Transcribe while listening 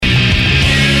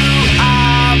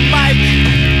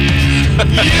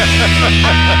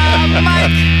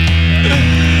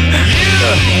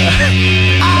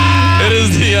It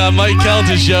is the Mike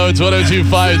Calta Show. It's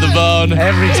 102.5 The Bone.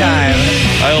 Every time.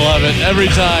 I love it. Every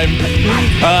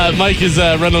time. Mike is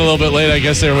running a little bit late. I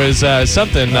guess there was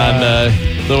something on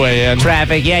the way in.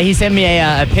 Traffic. Yeah, he sent me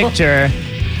a picture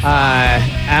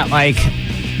at like,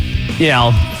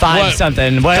 5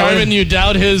 something. Carmen, you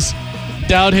doubt his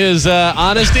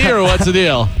honesty, or what's the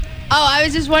deal? Oh, I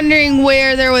was just wondering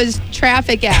where there was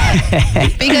traffic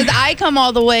at. Because I come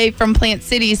all the way from Plant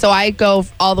City, so I go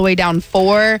all the way down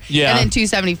 4 and then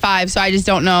 275, so I just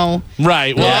don't know.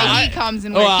 Right. Well, where he comes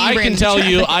and where he I ran can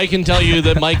into tell you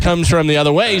that Mike comes from the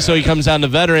other way, so he comes down to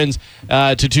Veterans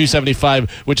to 275,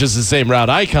 which is the same route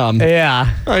I come.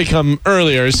 Yeah. I come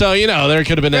earlier, so there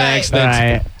could have been an accident.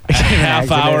 Right. A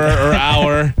half hour or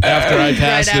hour after I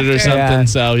passed it or something. Yeah.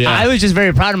 So yeah, I was just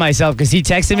very proud of myself because he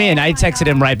texted me and I texted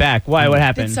him right back. Why? What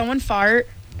happened? Did someone fart?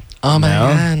 Oh my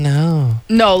God, no.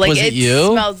 No, like Was it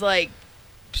you? Smells like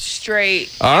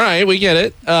straight. All right, we get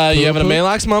it. You having a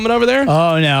Malox moment over there?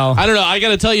 Oh no. I don't know. I got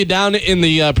to tell you, down in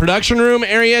the production room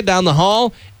area, down the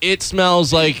hall, it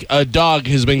smells like a dog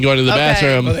has been going to the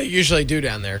bathroom. Well, they usually do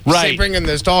down there. Right. They bring in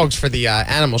those dogs for the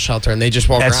animal shelter, and they just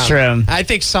walk around. That's true. I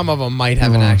think some of them might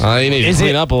have an accident. You need to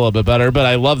clean up a little bit better, but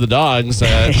I love the dogs.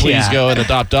 Please go and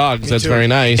adopt dogs. That's too. very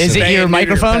nice. Is it your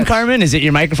microphone, Carmen? Is it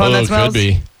your microphone that smells? Could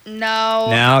be. No.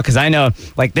 No, because I know,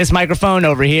 like this microphone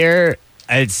over here,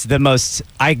 it's the most.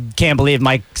 I can't believe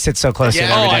Mike sits so close to it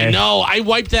every day. I know. I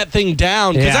wipe that thing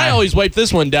down because Yeah. I always wipe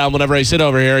this one down whenever I sit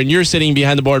over here, and you're sitting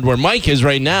behind the board where Mike is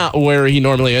right now, where he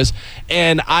normally is.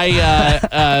 And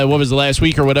I, what was the last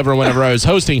week or whatever, whenever I was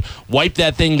hosting, wiped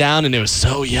that thing down, and it was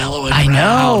so yellow and I brown.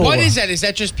 know. What is that? Is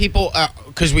that just people,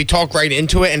 because we talk right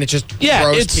into it, and it just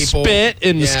throws it's people? spit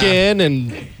and skin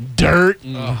and dirt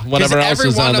and whatever else every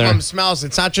is on one there. of them smells.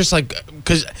 It's not just like,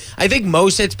 because I think Mo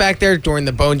sits back there during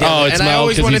the bone down. It's and I Mo,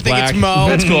 always 'cause want to he's think black. it's Mo.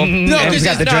 That's cool. No, Yeah, because he's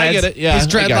got the I dreads. get it. Yeah, his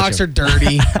I got dreadlocks you. are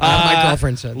dirty. My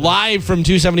girlfriend said that. Live from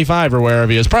 275 or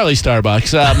wherever he is. Probably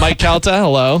Starbucks. Mike Calta,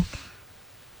 hello.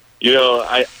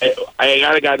 I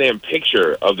got a goddamn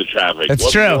picture of the traffic. That's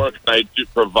what true. more can I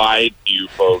provide to you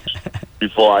folks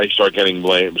before I start getting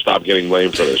blamed? Stop getting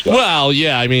blamed for this stuff. Well,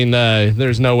 yeah, I mean,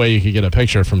 there's no way you could get a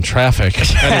picture from traffic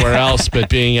anywhere else but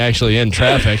being actually in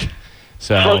traffic.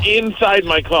 So From inside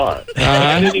my car.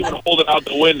 I didn't even hold it out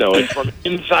the window. It's from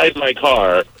inside my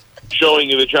car showing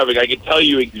you the traffic. I can tell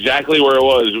you exactly where it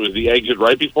was. It was the exit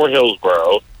right before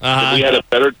Hillsborough. If we had a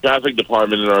better traffic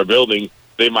department in our building,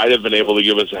 they might have been able to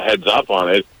give us a heads up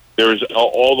on it. There's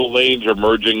all the lanes are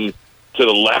merging to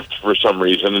the left for some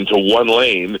reason into one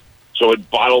lane, so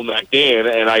it bottlenecked in,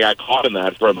 and I got caught in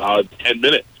that for about 10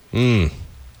 minutes. I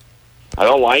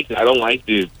don't like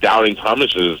these doubting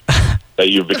Thomases that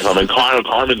you've become. And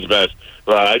Carmen's best,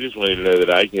 but I just wanted to know that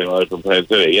I came out from Plant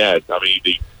City. Yeah, I mean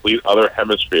the complete other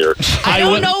hemisphere. I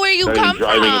don't know where you Not come even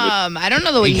driving in from. I don't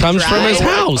know the way he you comes drive. from his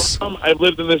house. I've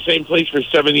lived in the same place for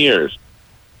 7 years.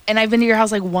 And I've been to your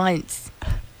house like once.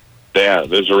 Yeah,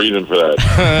 there's a reason for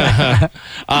that.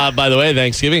 By the way,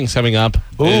 Thanksgiving's coming up.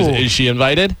 Is she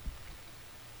invited?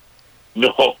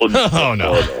 No. Oh,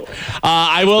 no.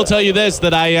 I will tell you this,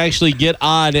 that I actually get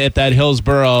on at that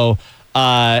Hillsborough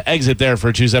exit there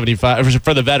for 275,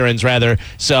 for the veterans, rather.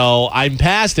 So I'm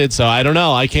past it, so I don't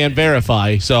know. I can't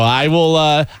verify. So I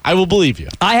will believe you.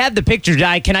 I have the picture.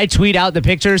 Can I tweet out the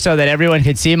picture so that everyone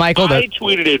can see, Michael? I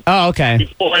tweeted it. Oh, okay.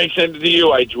 Before I sent it to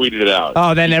you, I tweeted it out.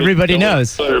 Oh, then everybody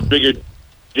knows. They're bigger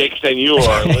dicks than you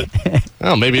are.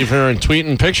 Oh, maybe if you were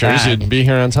tweeting pictures, you'd be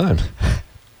here on time.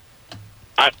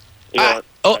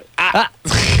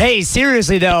 Hey,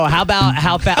 seriously though, how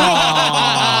fast?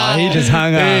 Oh, he just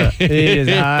hung up. He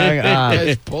just hung up.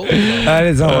 That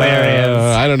is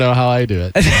hilarious. I don't know how I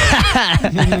do it.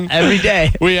 Every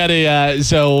day. We had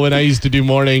so when I used to do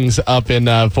mornings up in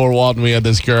Fort Walton, we had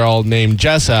this girl named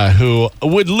Jessa who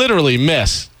would literally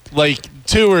miss like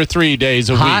 2 or 3 days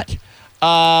a week.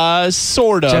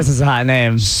 Sort of. Jess is a hot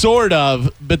name. Sort of,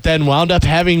 but then wound up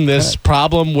having this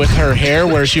problem with her hair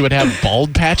where she would have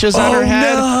bald patches on her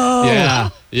head.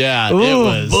 No. Yeah.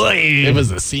 Ooh, boy. It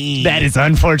was a scene. That is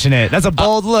unfortunate. That's a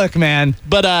bold look, man.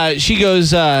 But she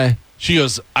goes, I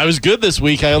was good this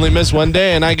week. I only missed one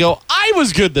day. And I go, I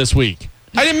was good this week.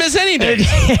 I didn't miss any days.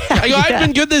 I go, I've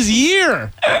been good this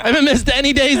year. I haven't missed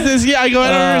any days this year. I go, I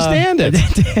don't understand it.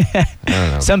 I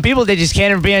don't know. Some people, they just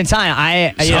can't ever be on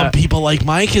time. Some people like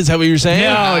Mike, is that what you're saying?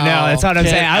 No, that's not what I'm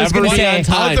saying. I was going to say on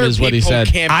time is what he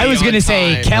said. I was going to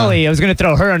say Kelly. I was going to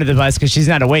throw her under the bus because she's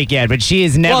not awake yet, but she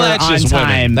is never on time.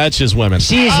 Women. That's just women.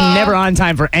 She is never on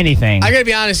time for anything. I got to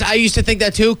be honest. I used to think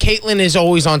that too. Caitlin is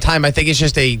always on time. I think it's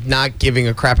just a not giving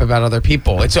a crap about other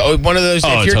people. It's one of those.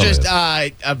 If you're just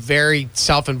a very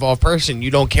self-involved person,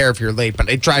 you don't care if you're late, but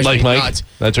it drives me nuts.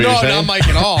 That's what you're saying? No, not Mike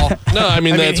at all. No, I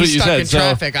mean that's what you said. He's stuck in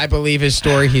traffic. I believe his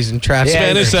story. He's in traffic.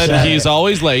 Spanish said he's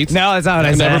always late. No, that's not what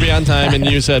I said. Never be on time, and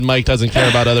you said Mike doesn't care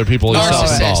about other people. He's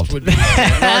self-involved.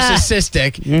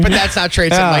 Narcissistic, but that's not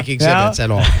traits that Mike exhibits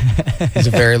at all. He's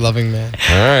a very loving man.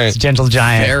 All right. He's a gentle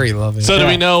giant. Very loving. So do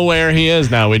we know where he is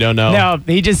now? We don't know. No,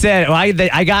 he just said, well,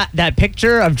 I got that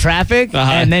picture of traffic,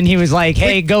 and then he was like,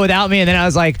 hey, go without me. And then I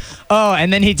was like, oh,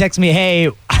 and then he texted me, hey,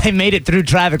 I made it through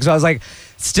traffic. So I was like,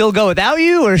 still go without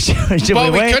you, or should we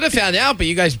wait? We could have found out, but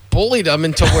you guys bullied him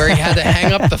until where he had to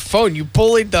hang up the phone. You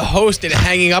bullied the host into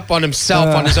hanging up on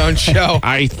himself on his own show.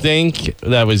 I think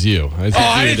that was you.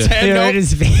 I didn't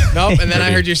say nope. And then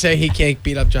I heard you say he can't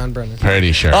beat up John Brennan.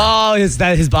 Pretty sure. Oh, is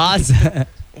that his boss?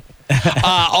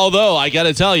 Although, I got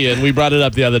to tell you, and we brought it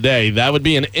up the other day, that would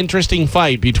be an interesting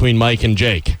fight between Mike and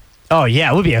Jake. Oh,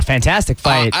 yeah, it would be a fantastic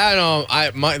fight. I don't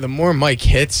know. The more Mike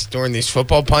hits during these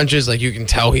football punches, like you can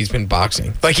tell he's been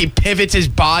boxing. Like he pivots his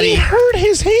body. He hurt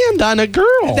his hand on a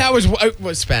girl. That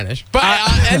was Spanish. But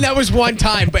and that was one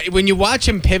time. But when you watch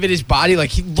him pivot his body, like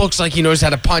he looks like he knows how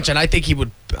to punch. And I think he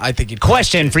would.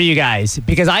 Question for you guys,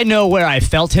 because I know where I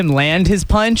felt him land his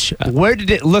punch. Where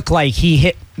did it look like he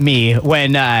hit me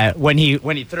when he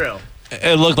threw?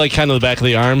 It looked like kind of the back of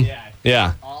the arm.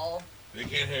 Yeah. They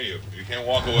can't hear you. You can't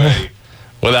walk away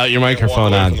without your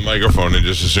microphone on. From the microphone and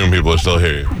just assume people will still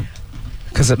hear you.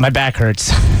 Because my back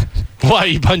hurts. Why,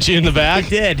 he punched you in the back?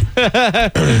 He did.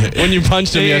 When you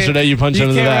punched him yesterday, you punched him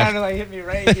in the back. Around and, like, hit me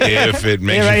right here. If it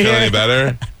makes you feel any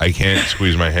better, I can't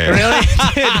squeeze my hand. Really?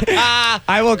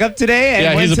 I woke up today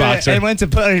and went to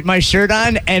put my shirt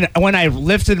on, and when I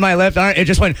lifted my left arm, it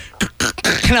just went,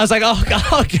 and I was like,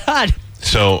 oh God.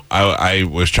 So I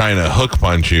was trying to hook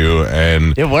punch you,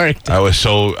 and it worked. I was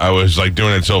like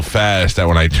doing it so fast that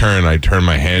when I turned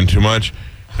my hand too much,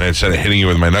 and instead of hitting you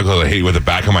with my knuckles, I hit you with the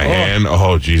back of my hand.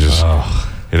 Oh Jesus!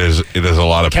 Oh. It is a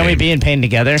lot of pain. Can we be in pain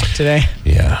together today?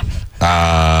 Yeah.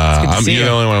 You're the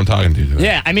only one I'm talking to today.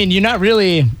 Yeah, I mean, you're not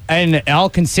really, and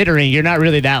all considering, you're not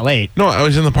really that late. No, I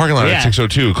was in the parking lot at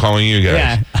 6:02 calling you guys.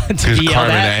 Yeah. Because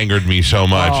Carmen angered me so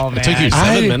much. Oh, it took you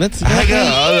 7 minutes? I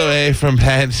got all the way from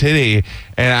Penn City,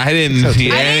 and I didn't see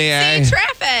any. I didn't see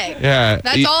traffic. Yeah.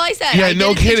 That's all I said. Yeah,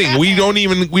 no kidding. We don't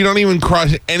even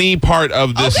cross any part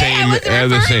of the same. I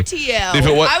wasn't referring to you. If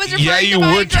it was, I was referring you to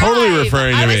my were totally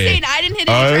referring to me. I was saying I didn't hit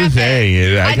any traffic. I was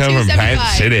saying I come from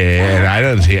Penn City, and I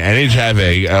don't see any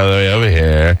traffic all the way over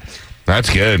here. That's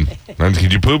good.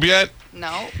 Did you poop yet? No.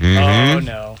 Mm-hmm. Oh,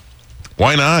 no.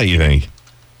 Why not, you think?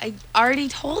 I already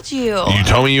told you. You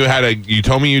told me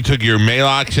you took your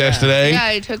Maalox yesterday. Yeah,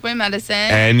 I took my medicine.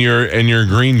 And your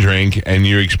green drink, and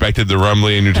you expected the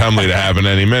rumbly in your tumbly to happen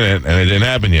any minute, and it didn't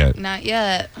happen yet. Not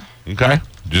yet. Okay.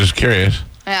 Just curious.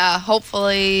 Yeah,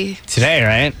 hopefully. Today,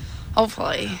 right?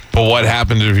 Hopefully. But what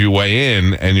happens if you weigh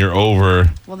in and you're over?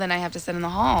 Well, then I have to sit in the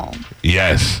hall.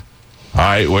 Yes. All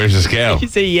right, where's the scale? You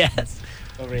say yes.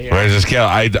 Over here. Where's the scale?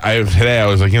 Today I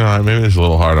was like, maybe it's a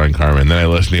little hard on Carmen. Then I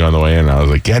listened to you on the way in, and I was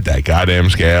like, get that goddamn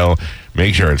scale.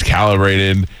 Make sure it's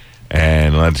calibrated,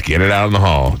 and let's get it out in the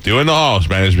hall. Do it in the hall,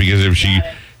 Spanish, because if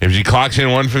she clocks in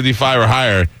 155 or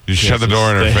higher, just shut the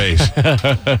door in her face.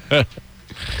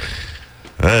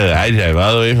 I drive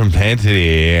all the way from Penn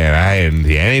City, and I didn't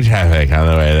see any traffic on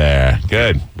the way there.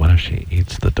 Good. What if she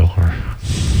eats the door?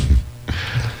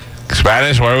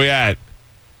 Spanish, where are we at?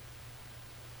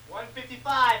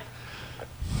 155.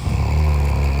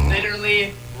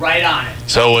 Literally right on it.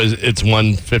 So it's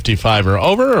 155 or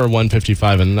over, or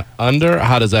 155 and under?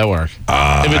 How does that work?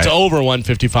 If it's over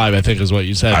 155, I think is what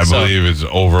you said. I believe it's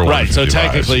over 155. Right, so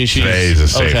technically today's a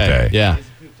safe day. Yeah.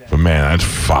 But man, that's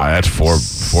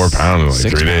 4 pounds in like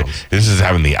 6 3 days. pounds. This is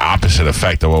having the opposite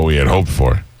effect of what we had hoped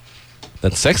for.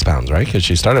 That's 6 pounds, right? Because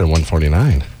she started at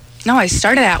 149. No, I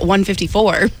started at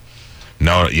 154.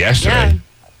 No, yesterday.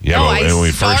 Yeah, no, but when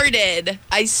we first...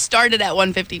 I started at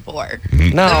 154.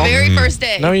 No. The very first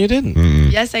day. No, you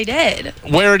didn't. Yes, I did.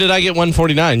 Where did I get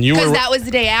 149? Because that was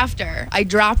the day after. I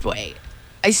dropped weight.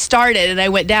 I started and I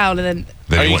went down, and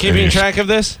then... Are you keeping track of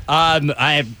this?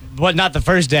 I not the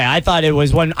first day. I thought it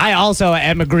was one. I also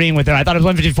am agreeing with her. I thought it was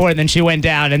 154, and then she went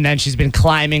down, and then she's been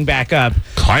climbing back up.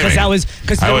 Climbing? I would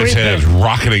say it was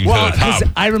rocketing to the top.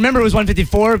 I remember it was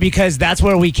 154 because that's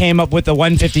where we came up with the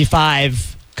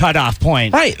 155 cutoff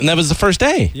point. Right, and that was the first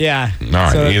day. Yeah. All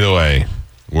right. So, either way,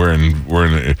 we're in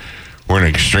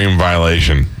extreme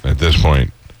violation at this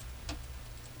point.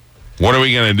 What are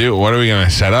we gonna do? What are we gonna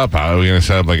set up? Are we gonna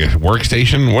set up like a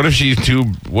workstation? What if she's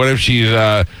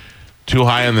too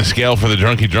high on the scale for the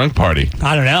drunky drunk party?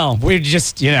 I don't know. We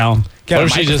just get what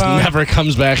if she just never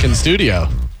comes back in studio?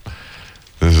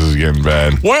 This is getting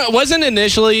bad. Wasn't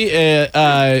initially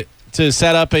to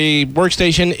set up a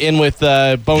workstation in with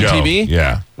Bone TV?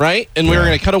 Yeah. Right? And we were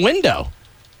going to cut a window.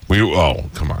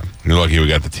 Come on. You're lucky we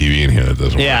got the TV in here that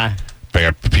doesn't work. Yeah. I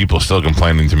got people still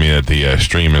complaining to me that the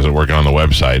stream isn't working on the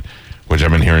website, which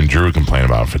I've been hearing Drew complain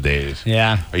about for days.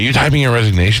 Yeah. Are you typing your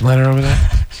resignation letter over there?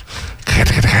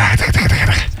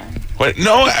 What?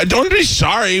 No, don't be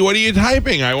sorry. What are you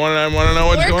typing? I want to know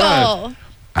what's going on.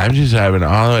 I'm just driving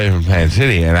all the way from Plant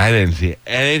City, and I didn't see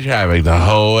any traffic the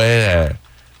whole way there.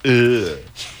 Ugh.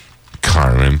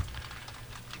 Carmen.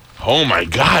 Oh, my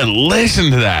God. Listen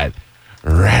to that.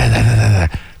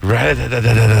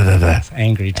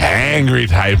 Angry typing. Angry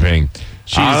typing.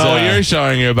 I don't know what you're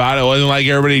showing about. It wasn't like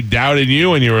everybody doubted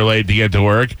you when you were late to get to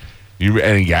work. And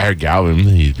I heard Galvin,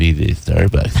 he's beat at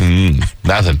Starbucks.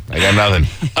 Nothing. I got nothing.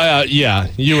 Yeah,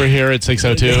 you were here at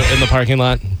 6:02 in the parking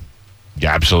lot.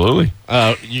 Yeah, absolutely.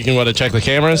 You can want to check the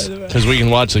cameras because we can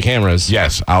watch the cameras.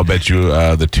 Yes, I'll bet you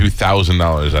the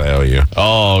 $2,000 I owe you.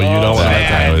 Oh, you don't want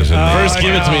that. First,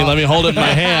 give it to me. Let me hold it in my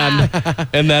hand,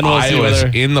 and then we'll see. I was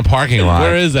in the parking lot.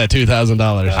 Where is that $2,000?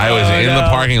 I was in the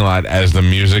parking lot as the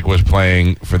music was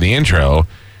playing for the intro,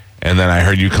 and then I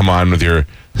heard you come on with your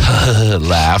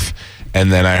laugh. And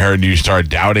then I heard you start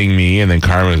doubting me, and then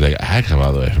Carmen was like, I come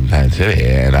all the way from Plant City,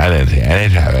 and I didn't see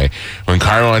any traffic. When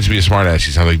Carmen wants to be a smartass,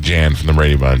 she sounds like Jan from the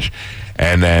Brady Bunch.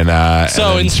 And then,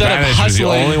 instead Spanish of hustling, was the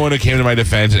only one who came to my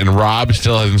defense, and Rob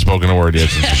still hasn't spoken a word yet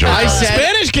since the show started.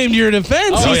 Spanish came to your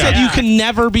defense. He said you can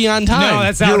never be on time. No,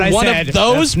 that's not what I said. You're one of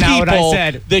those people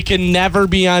that can never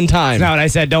be on time. That's not what I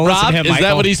said. Don't listen to him, Rob, is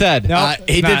that what he said? No,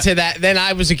 he did say that. Then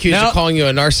I was accused of calling you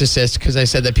a narcissist because I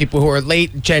said that people who are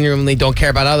late genuinely don't care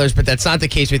about others, but that's not the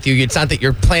case with you. It's not that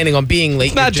you're planning on being late.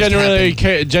 It's not generally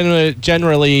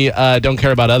don't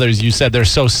care about others. You said they're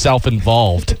so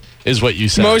self-involved. Is what you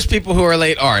said. Most people who are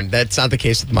late aren't. That's not the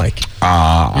case with Mike.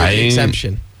 You're the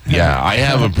exception. Yeah, I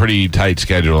have a pretty tight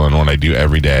schedule on what I do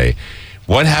every day.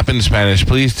 What happened, Spanish?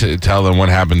 Please tell them what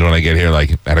happened when I get here,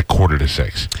 like at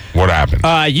 5:45. What happened?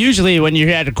 Usually, when you're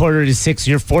at 5:45,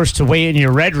 you're forced to wait in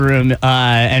your red room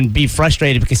and be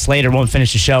frustrated because Slater won't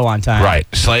finish the show on time. Right.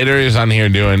 Slater is on here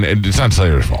doing. It's not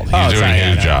Slater's fault. He's doing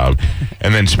his job.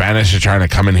 And then Spanish is trying to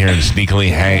come in here and sneakily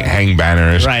hang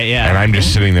banners. Right. Yeah. And I'm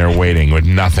just sitting there waiting with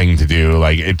nothing to do.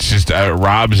 Like it's just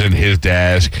Rob's at his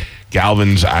desk,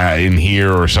 Galvin's in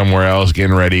here or somewhere else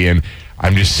getting ready, and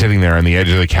I'm just sitting there on the edge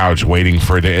of the couch waiting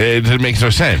for it. It makes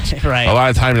no sense. Right. A lot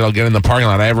of times I'll get in the parking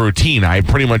lot. I have a routine. I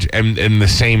pretty much am in the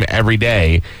same every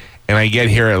day. And I get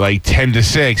here at like 10 to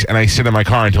 6, and I sit in my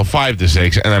car until 5 to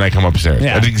 6, and then I come upstairs.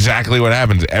 Yeah. That's exactly what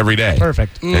happens every day.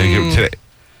 Perfect. Today,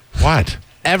 what?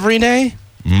 Every day?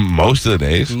 Most of the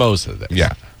days. Most of the days.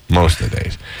 Yeah, most of the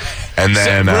days. And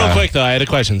then... So, real quick, though, I had a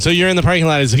question. So you're in the parking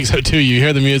lot at 6:02. You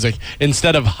hear the music.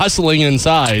 Instead of hustling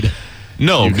inside...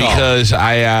 No, because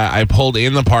I pulled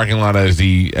in the parking lot as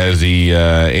the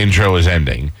intro is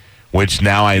ending, which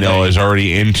now I know is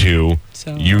already into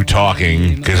you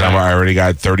talking because I already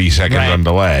got 30 seconds on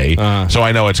delay, so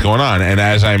I know what's going on. And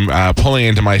as I'm pulling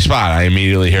into my spot, I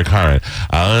immediately hear Carmen.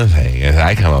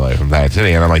 I come away from Plant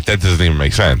City, and I'm like, that doesn't even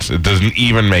make sense. It doesn't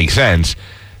even make sense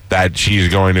that she's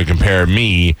going to compare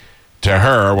me to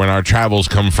her when our travels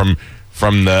come from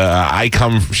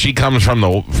she comes from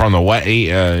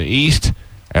the east,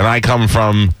 and I come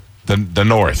from the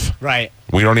north. Right.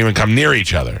 We don't even come near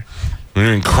each other. We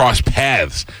don't even cross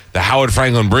paths. The Howard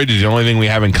Franklin Bridge is the only thing we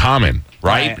have in common,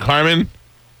 right. Carmen?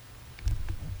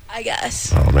 I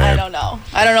guess. Oh, man.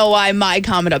 I don't know why my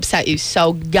comment upset you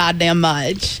so goddamn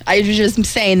much. I was just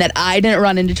saying that I didn't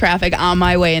run into traffic on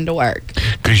my way into work.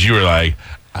 Because you were like,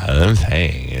 I'm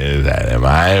saying is that if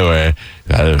I were...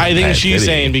 I think she's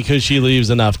saying because she leaves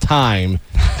enough time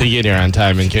to get here on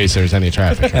time in case there's any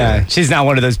traffic. She's not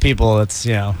one of those people that's,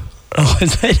 Oh,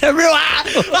 is it everyone?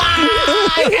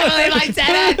 I can't believe I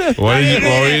said it. What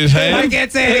were you saying? I can't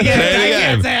say it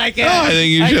again. I can't. Oh, I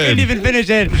think you should. I can't even finish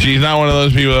it. She's not one of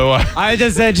those people that... I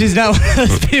just said she's not one of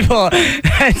those people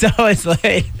that's always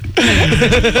late. Don't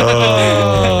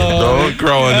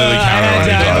crawl into the counter when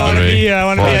you talk to me. I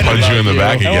want to I'll punch you in the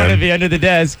back again. I want to be under the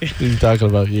desk. He's talking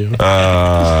about you.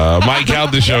 Mike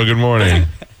Calta show. Good morning.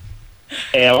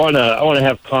 Hey, I wanna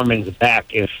have Carmen's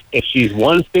back. If she's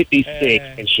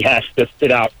 156 and she has to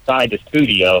sit outside the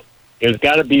studio, there's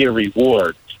got to be a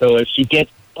reward. So if she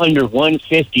gets under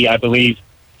 150, I believe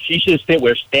she should sit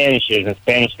where Spanish is, and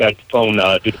Spanish got the phone.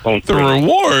 Do the phone. The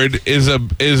reward is a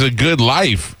good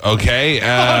life. Okay.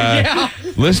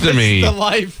 Listen to me. The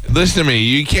life. Listen to me.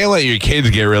 You can't let your kids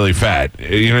get really fat.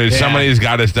 Somebody's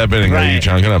got to step in and go, "You're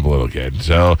chunking up a little, kid."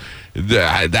 So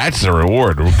that's the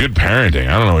reward. Good parenting.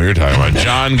 I don't know what you're talking about.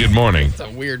 John, good morning.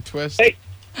 That's a weird twist. Hey,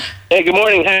 good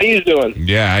morning. How are you doing?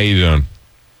 Yeah, how you doing?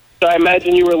 So I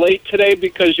imagine you were late today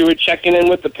because you were checking in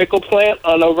with the pickle plant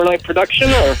on overnight production,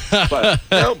 or what?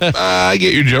 Nope. I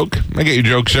get your joke.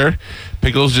 Sir.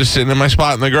 Pickle's just sitting in my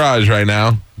spot in the garage right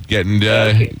now, getting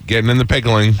in the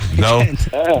pickling. No,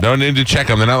 don't need to check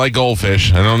them. They're not like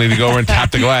goldfish. I don't need to go over and tap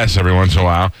the glass every once in a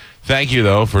while. Thank you,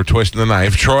 though, for twisting the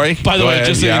knife. Troy? By the way,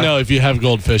 just so you know, if you have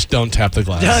goldfish, don't tap the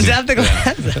glass. Don't tap the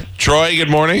glass. Troy, good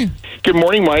morning. Good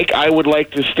morning, Mike. I would like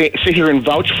to sit here and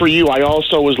vouch for you. I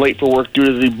also was late for work due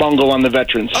to the bungle on the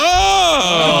veterans.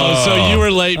 Oh, so you were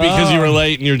late because you were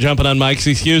late and you're jumping on Mike's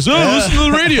excuse. Oh, listen to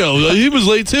the radio. He was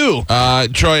late, too.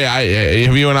 Troy,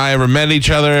 have you and I ever met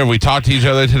each other? Have we talked to each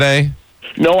other today?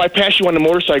 No, I pass you on the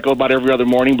motorcycle about every other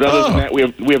morning, but other than that, we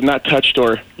have not touched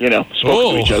or,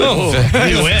 spoken to each other.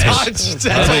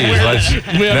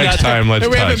 Next time, let's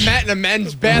We touch. haven't met in a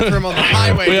men's bathroom on the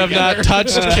highway. We have not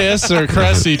touched, kiss, or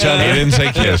caressed each other. He didn't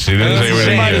say kiss. He didn't say we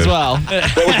didn't Might kiss. as well.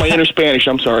 That was my inner Spanish.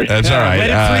 I'm sorry. That's all right. Let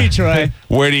it free, Troy.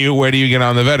 Where do you get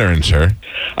on the veteran, sir?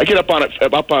 I get up on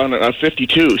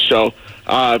 52, so...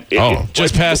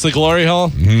 Just past the glory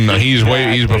hole? No, he's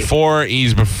before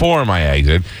my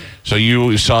exit. So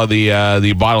you saw the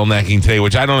bottlenecking today,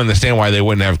 which I don't understand why they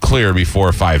wouldn't have clear before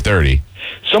 5:30.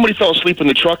 Somebody fell asleep in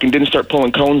the truck and didn't start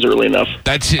pulling cones early enough.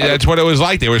 That's what it was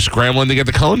like. They were scrambling to get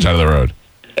the cones out of the road.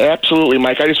 Absolutely,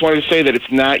 Mike. I just wanted to say that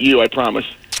it's not you, I promise.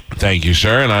 Thank you,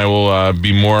 sir, and I will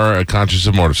be more conscious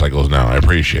of motorcycles now. I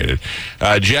appreciate it.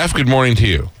 Jeff, good morning to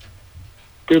you.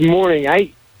 Good morning.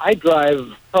 I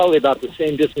drive probably about the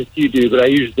same distance you do, but I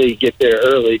usually get there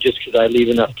early just because I leave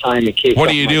enough time in case. What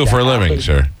do you do for a living,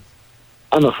 sir?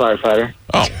 I'm a firefighter.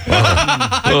 Oh,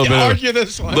 little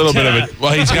bit of it.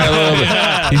 Well, he's got a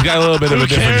little bit of a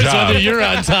different job. Whether you're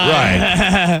on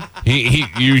time. Right.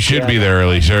 You should be there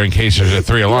early, sir, in case there's a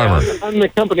 3-alarmer. I'm the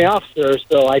company officer,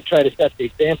 so I try to set the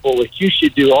example, which you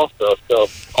should do also. So,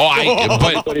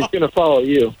 but he's going to follow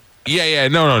you. Yeah.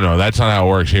 No. That's not how it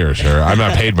works here, sir. I'm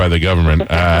not paid by the government.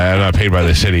 I'm not paid by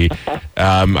the city.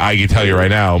 I can tell you right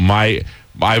now,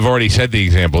 I've already set the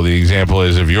example. The example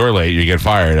is if you're late, you get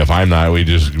fired. If I'm not, we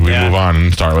move on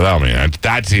and start without me.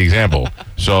 That's the example.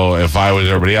 So if I was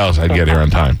everybody else, I'd get here on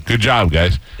time. Good job,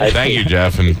 guys. Thank you,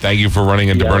 Jeff, and thank you for running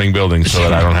into burning buildings so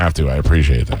that I don't have to. I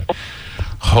appreciate that.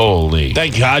 Holy.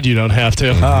 Thank God you don't have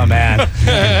to. Oh, man.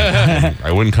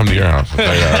 I wouldn't come to your house. I'll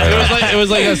tell you that right It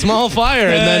was like a small fire,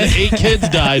 and then 8 kids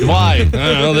died. Why? I don't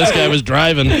know. This guy was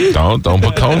driving. Don't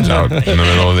put cones out in the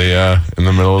middle of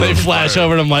the They flash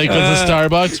over to Mike with the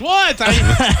Starbucks. What? I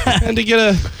had to get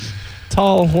a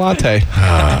tall latte. Is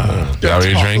that what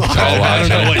you drink? Tall latte? I don't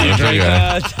know what you drink.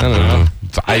 I don't know.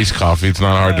 It's iced coffee. It's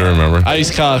not hard to remember.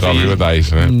 Iced coffee. Coffee with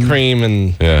ice in it. Cream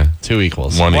and 2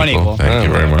 equals. One equal. Thank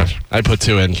you very much. I put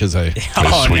 2 in because I...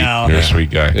 You're sweet. No. You're a sweet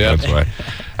guy. Yep. That's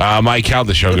why. Mike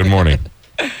Calta show. Good morning.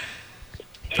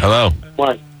 Hello.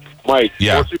 Mike,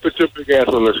 Yeah. why don't you put your big ass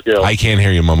on the scale? I can't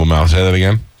hear you, Mumble Mouth. Say that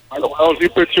again. Why don't you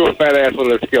put your fat ass on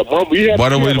the scale? Mom,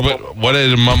 What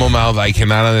is Mumble Mouth? I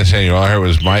cannot understand you. All I heard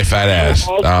was my fat ass.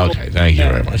 Oh, okay. Thank you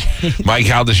very much. Mike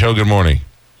Calta show. Good morning.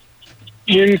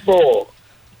 N4.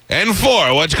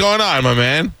 N4. What's going on, my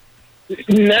man?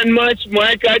 Not much,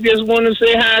 Mike. I just want to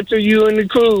say hi to you and the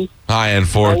crew. Hi, I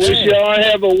N4. wish y'all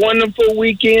have a wonderful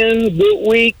weekend, good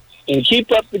week, and keep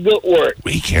up the good work.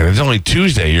 Weekend. It's only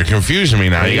Tuesday. You're confusing me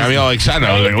now. You got me all excited.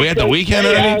 I was like, we at the weekend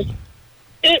already?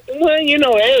 Well,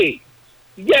 hey,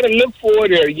 you got to look for it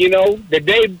there. The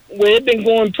day, it's been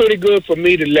going pretty good for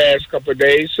me the last couple of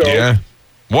days. So Yeah.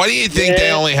 Why do you think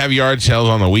they only have yard sales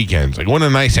on the weekends? Like, wouldn't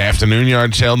a nice afternoon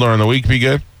yard sale during the week be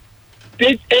good?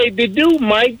 They do,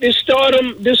 Mike. They start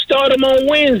them on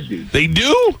Wednesday. They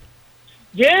do?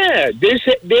 Yeah, they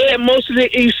have most of the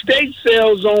estate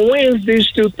sales on Wednesdays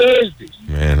through Thursdays.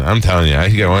 Man, I'm telling you,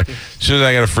 as soon as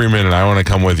I get a free minute, I want to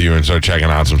come with you and start checking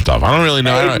out some stuff. I don't really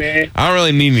know. Hey, I don't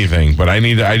really need anything, but I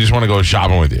just want to go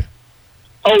shopping with you.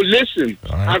 Oh, listen,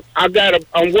 right.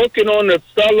 I'm working on a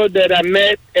fella that I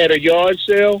met at a yard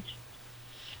sale.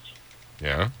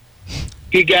 Yeah.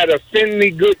 He got a Fender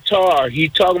guitar. He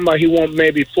talking about he want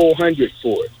maybe $400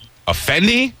 for it. A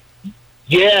Fendi?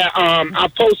 Yeah, I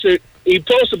posted. He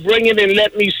supposed to bring it and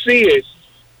let me see it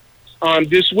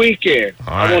this weekend.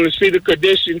 Right. I want to see the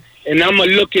condition, and I'm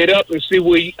gonna look it up and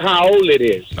see how old it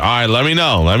is. All right, let me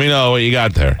know. Let me know what you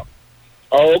got there.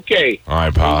 Okay. All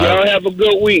right, pal. Y'all have a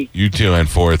good week. You too, and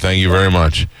Ford. Thank you very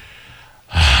much.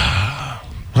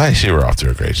 I see we're off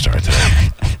to a great start today.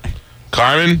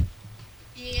 Carmen?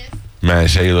 Yes. May I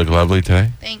say you look lovely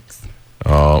today? Thanks.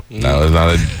 Oh, that was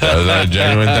not a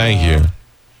genuine thank you.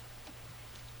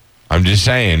 I'm just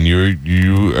saying,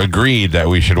 you agreed that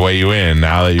we should weigh you in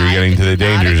now that you're getting to the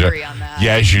danger zone.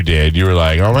 Yes, you did. You were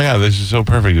like, oh my God, this is so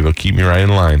perfect. It'll keep me right in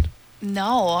line.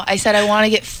 No, I said I want to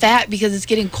get fat because it's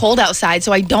getting cold outside,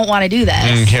 so I don't want to do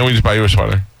this. Can't we just buy you a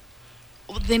sweater?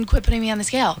 Well, then quit putting me on the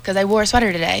scale because I wore a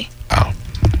sweater today. Oh.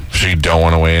 So you don't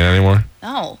want to weigh in anymore?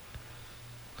 No.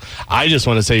 I just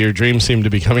want to say your dreams seem to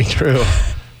be coming true.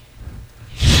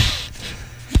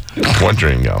 What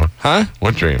dream, Galvin? Huh?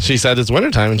 What dream? She said it's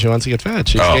wintertime and she wants to get fat.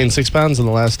 She's gained 6 pounds in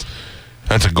the last...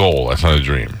 That's a goal. That's not a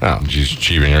dream. Oh. She's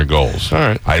achieving her goals. All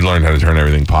right. I learned how to turn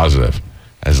everything positive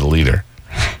as a leader.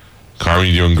 Carmen,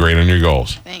 you're doing great on your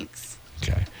goals. Thanks.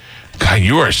 Okay. God,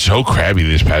 you are so crabby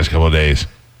these past couple of days.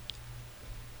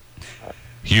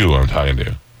 You, I'm talking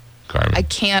to. Carmen. I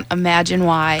can't imagine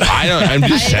why. I'm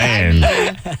just saying.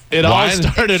 It all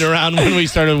started around when we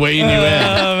started weighing you in.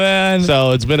 Oh, man.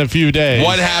 So it's been a few days.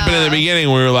 What happened in the beginning?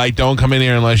 We were like, don't come in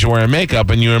here unless you're wearing makeup,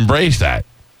 and you embraced that.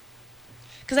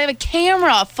 Because I have a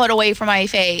camera a foot away from my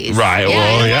face. Right.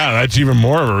 Yeah, that's even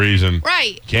more of a reason.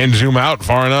 Right. Can't zoom out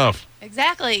far enough.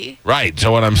 Exactly. Right.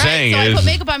 So what I'm saying so is... I put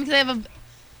makeup on because I have a...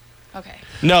 Okay.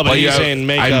 No, but you're saying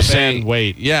makeup and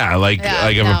weight. Yeah,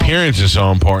 if appearance is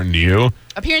so important to you.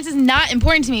 Appearance is not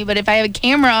important to me, but if I have a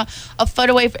camera a foot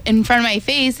away in front of my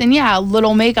face, then yeah, a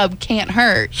little makeup can't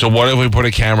hurt. So what if we put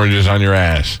a camera just on your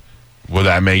ass? Would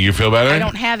that make you feel better? I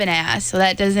don't have an ass, so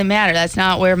that doesn't matter. That's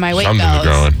not where my weight Something's goes.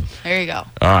 growing. There you go.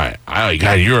 All right.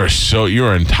 God, you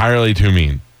are entirely too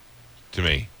mean to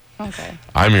me. Okay.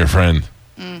 I'm your friend.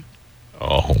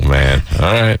 Oh, man.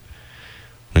 All right.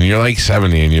 When you're like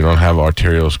 70 and you don't have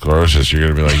arterial sclerosis, you're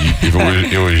going to be like, if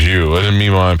it was you. It wasn't me,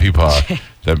 Mom, and Peepaw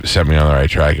that set me on the right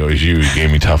track. It was you who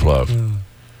gave me tough love.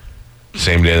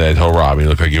 Same day that I told Robbie,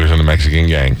 looked like he was in the Mexican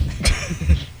gang.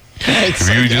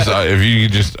 If you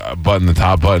just button the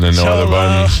top button and no other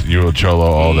buttons, you will cholo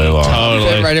all day long.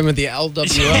 Totally. Right in with the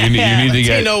LWO. You need to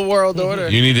get Latino World Order.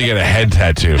 You need to get a head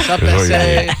tattoo.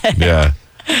 Yeah.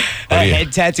 A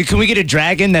head tattoo. Can we get a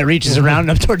dragon that reaches around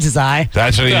up towards his eye?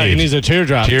 That's what he needs. A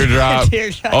teardrop. Teardrop.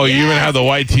 Oh, you even have the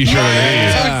white T-shirt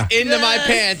underneath. Into my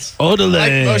pants. Odele.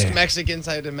 Like most Mexicans,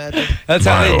 I'd imagine. That's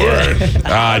how they do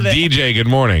it. DJ, good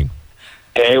morning.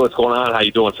 Hey, what's going on? How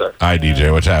you doing, sir? Hi,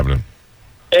 DJ. What's happening?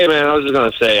 Hey, man, I was just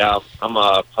going to say I'm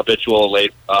a habitual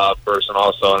late person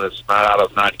also, and it's not out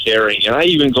of not caring. And I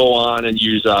even go on and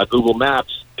use Google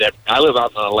Maps. I live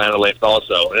out in the Atlanta Lakes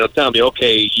also, and it'll tell me,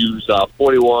 okay, use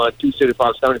 41,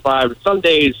 265, 75. And some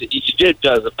days it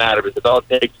doesn't matter because all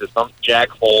it takes is some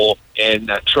jackhole and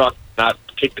a truck not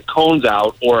kick the cones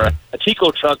out, or a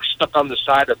Tico truck stuck on the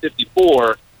side of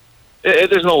 54.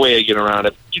 There's no way to get around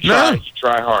it. You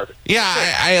try hard. Yeah,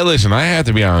 I listen, I have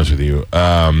to be honest with you.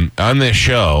 On this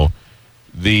show,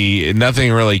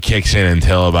 nothing really kicks in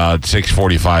until about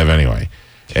 6:45 anyway.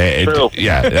 True.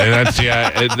 Yeah, that's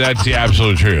the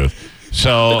absolute truth.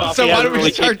 So why don't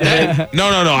we start that? No.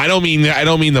 I don't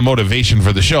mean the motivation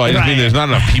for the show. I just mean there's not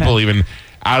enough people even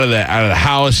out of the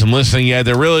house and listening yet.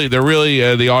 They're really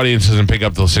the audience doesn't pick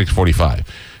up till 6:45.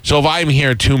 So if I'm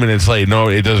here 2 minutes late, no,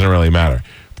 it doesn't really matter.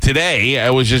 Today,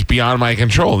 I was just beyond my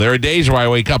control. There are days where I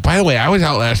wake up. By the way, I was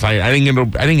out last night. I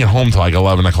didn't get home till like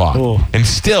 11 o'clock, and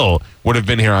still would have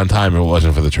been here on time if it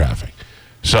wasn't for the traffic.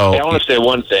 So hey, I want to say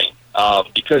one thing.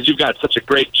 Because you've got such a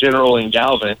great general in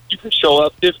Galvin, you can show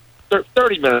up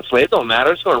 30 minutes late. It don't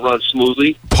matter. It's going to run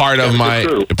smoothly. Part of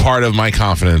my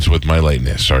confidence with my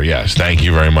lateness. So yes, thank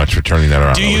you very much for turning that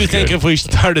around. Do you think if we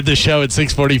started the show at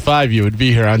 6:45, you would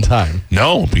be here on time?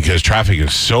 No, because traffic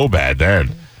is so bad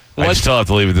then. I still have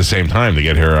to leave at the same time to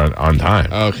get here on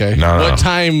time. Okay. What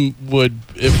time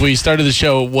if we started the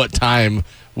show, what time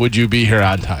would you be here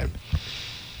on time?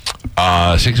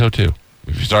 6:02.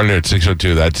 If you started at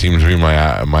 6:02, that seems to be my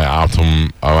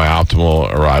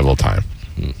optimal arrival time.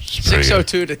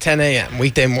 6:02 to 10 a.m.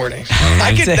 weekday mornings.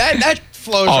 I could that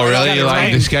flows. Oh, really? You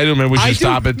like the schedule? Maybe we should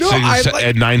stop at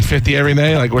 9:50 every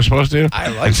day, like we're supposed to.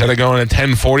 Instead of going at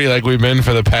 10:40 like we've been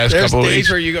for the past couple of weeks. There's days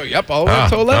where you go, yep, all the way up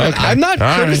to 11. Okay. I'm not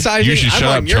criticizing. You should I'm shut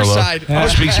on up, your Cholo. side. I'll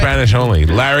speak Spanish only.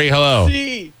 Larry, hello.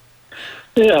 Sí.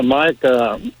 Yeah, Mike,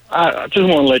 I just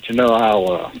want to let you know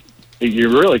how you're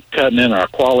really cutting in our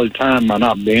quality time by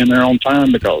not being there on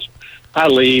time, because I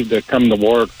leave to come to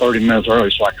work 30 minutes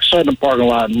early so I can sit in the parking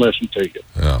lot and listen to you.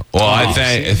 Yeah. Well, I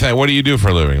think. What do you do for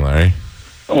a living, Larry?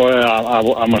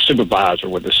 Well, I'm a supervisor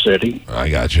with the city. I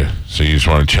got you. So you just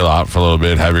want to chill out for a little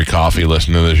bit, have your coffee,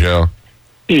 listen to the show?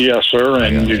 Yes, sir.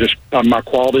 And you just my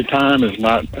quality time is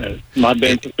not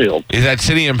being fulfilled. Is that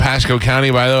city in Pasco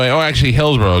County, by the way? Oh, actually,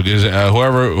 Hillsborough. Because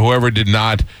whoever did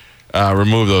not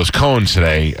remove those cones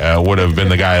today would have been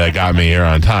the guy that got me here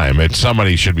on time.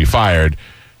 Somebody should be fired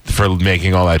for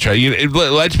making all that.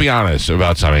 Let's be honest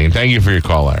about something. And thank you for your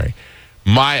call, Larry.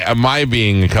 My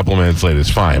being a couple of minutes late is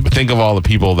fine, but think of all the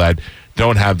people that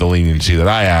don't have the leniency that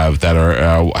I have, that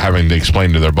are having to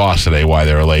explain to their boss today why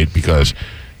they were late because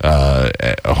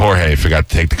Jorge forgot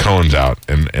to take the cones out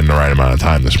in the right amount of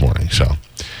time this morning. So,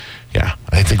 yeah,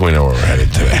 I think we know where we're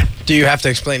headed today. Do you have to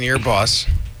explain to your boss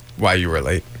why you were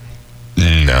late?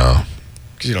 No.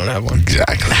 Because you don't have one.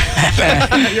 Exactly.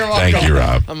 You're welcome. Thank you,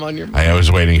 Rob. I'm on your mind. I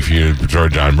was waiting for you to throw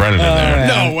John Brennan in there.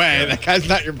 No way. That guy's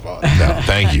not your boss. No,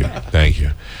 thank you. Thank you.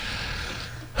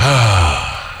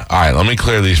 All right, let me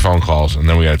clear these phone calls, and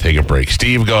then we got to take a break.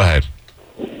 Steve, go ahead.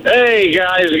 Hey,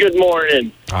 guys. Good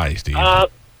morning. Hi, Steve. I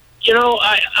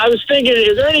was thinking,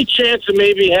 is there any chance of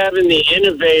maybe having the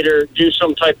innovator do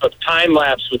some type of time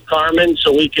lapse with Carmen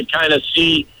so we could kind of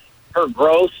see her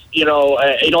growth?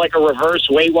 Like a reverse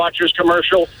Weight Watchers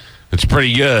commercial. It's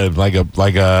pretty good. Like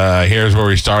a here's where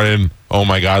we started. Oh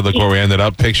my God, look where we ended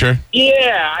up picture.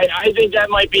 Yeah, I think that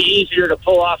might be easier to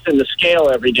pull off than the scale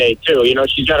every day too.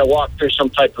 She's got to walk through some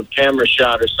type of camera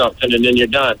shot or something, and then you're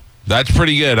done. That's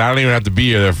pretty good. I don't even have to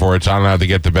be there for it, so I don't have to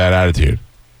get the bad attitude.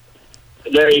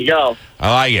 There you go. I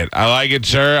like it,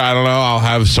 sir. I don't know. I'll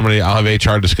have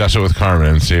HR discuss it with Carmen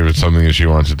and see if it's something that she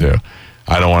wants to do.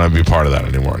 I don't want to be part of that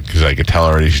anymore because I could tell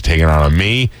already she's taking it on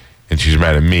me and she's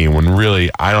mad at me when really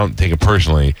I don't take it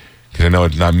personally because I know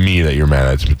it's not me that you're mad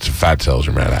at. It's fat cells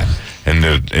you're mad at. And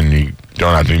you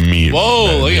don't have to be me.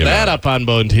 Whoa, look at that up on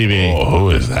Bone TV. Oh, who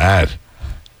is that?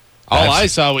 All I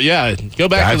saw, go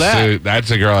back to that. That's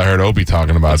the girl I heard Opie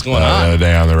talking about the other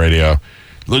day on the radio.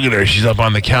 Look at her. She's up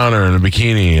on the counter in a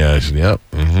bikini. I said, yep.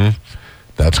 Mm-hmm.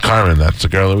 That's Carmen. That's the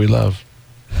girl that we love.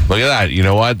 Look at that. You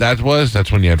know what that was?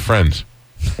 That's when you had friends.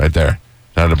 Right there.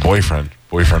 Not a boyfriend.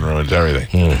 Boyfriend ruins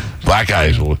everything. Black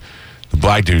guys, the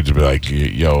black dudes will be like,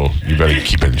 yo, you better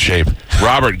keep it in shape.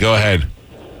 Robert, go ahead.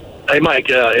 Hey, Mike,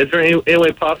 is there any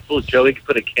way possible Joey could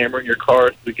put a camera in your car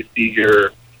so we could see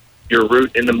your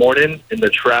route in the morning in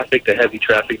the heavy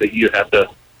traffic that you have to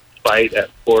fight at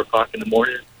 4 o'clock in the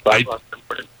morning, 5 o'clock in the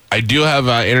morning? I do have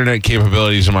internet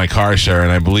capabilities in my car, sir,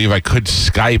 and I believe I could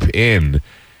Skype in.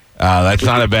 That's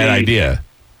not a bad idea.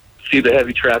 See the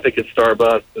heavy traffic at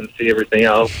Starbucks and see everything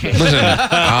else. Listen,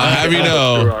 I'll have you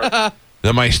know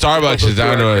that my Starbucks is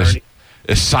down to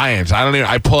a science.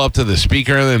 I pull up to the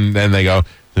speaker and then they go,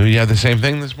 "Do you have the same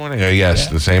thing this morning?" I go, yes,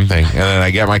 the same thing. And then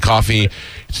I get my coffee.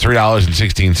 It's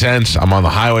 $3.16. I'm on the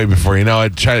highway before you know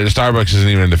it. Starbucks doesn't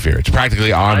even interfere. It's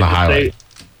practically on the highway.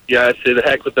 I say the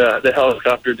heck with the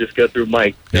helicopter. Just go through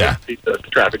Mike. Yeah. See the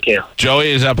traffic cam.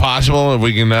 Joey, is that possible? If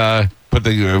we can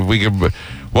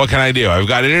what can I do? I've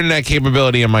got internet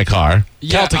capability in my car.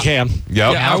 Calta cam.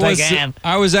 Yep. Yeah,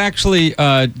 I was actually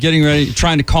getting ready,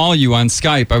 trying to call you on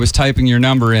Skype. I was typing your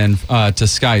number in to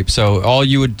Skype. So all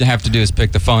you would have to do is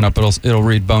pick the phone up. It'll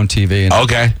read Bone TV. And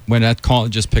okay. When that call,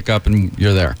 just pick up and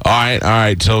you're there. All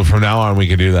right. So from now on, we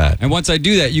can do that. And once I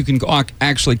do that, you can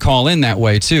actually call in that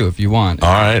way too if you want. All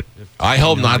right. I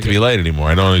hope not to be late anymore.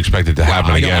 I don't expect it to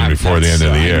happen again before the end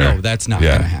of the year. No, that's not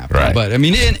going to happen. Right. But I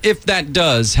mean, if that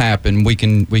does happen, we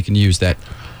can use that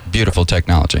beautiful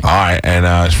technology. All right. And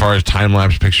as far as time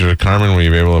lapse pictures of Carmen, will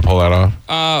you be able to pull that off?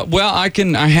 Well, I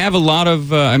have a lot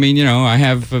of. I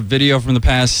have a video from the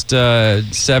past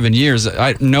 7 years.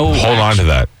 Hold on to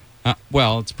that.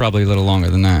 Well, it's probably a little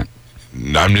longer than that.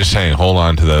 I'm just saying, hold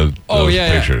on to those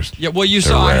pictures. Yeah, well, you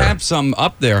saw I have some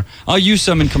up there. I'll use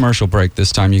some in commercial break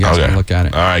this time. You guys can look at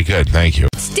it. All right, good. Thank you.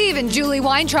 Steve and Julie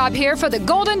Weintraub here for the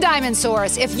Golden Diamond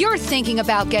Source. If you're thinking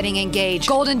about getting engaged,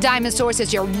 Golden Diamond Source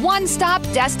is your one-stop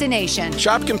destination.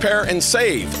 Shop, compare, and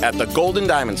save at the Golden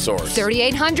Diamond Source.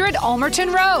 3800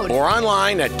 Ulmerton Road. Or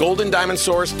online at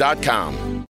goldendiamondsource.com.